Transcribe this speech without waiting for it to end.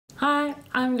Hi,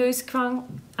 I'm Louise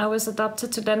Kwang. I was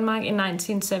adopted to Denmark in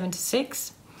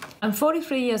 1976. I'm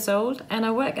 43 years old and I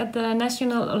work at the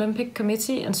National Olympic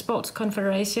Committee and Sports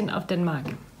Confederation of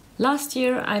Denmark. Last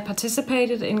year I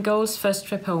participated in G.O.A.L's first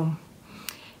trip home.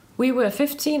 We were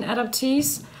 15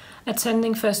 adoptees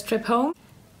attending first trip home,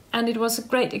 and it was a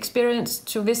great experience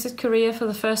to visit Korea for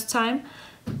the first time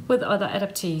with other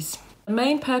adoptees. The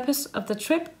main purpose of the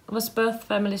trip was birth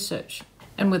family search,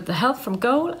 and with the help from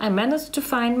G.O.A.L, I managed to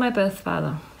find my birth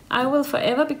father. I will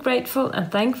forever be grateful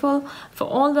and thankful for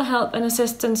all the help and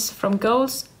assistance from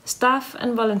G.O.A.L's staff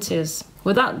and volunteers.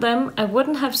 Without them, I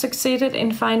wouldn't have succeeded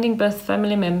in finding birth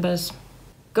family members.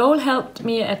 G.O.A.L helped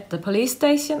me at the police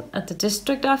station, at the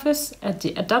district office, at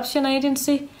the adoption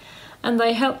agency, and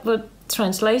they helped with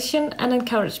translation and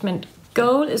encouragement.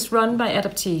 G.O.A.L is run by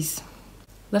adoptees.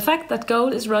 The fact that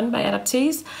G.O.A.L is run by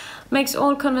adoptees makes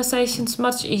all conversations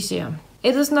much easier.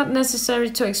 It is not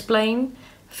necessary to explain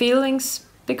feelings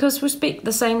because we speak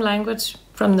the same language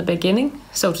from the beginning,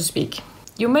 so to speak.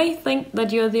 You may think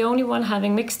that you're the only one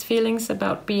having mixed feelings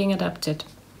about being adopted.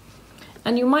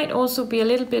 And you might also be a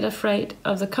little bit afraid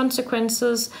of the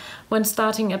consequences when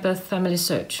starting a birth family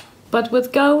search. But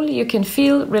with G.O.A.L you can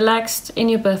feel relaxed in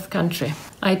your birth country.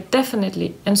 I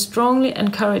definitely and strongly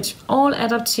encourage all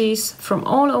adoptees from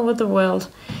all over the world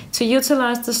to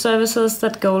utilize the services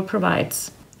that G.O.A.L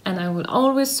provides. And I will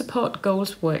always support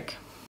G.O.A.L's work.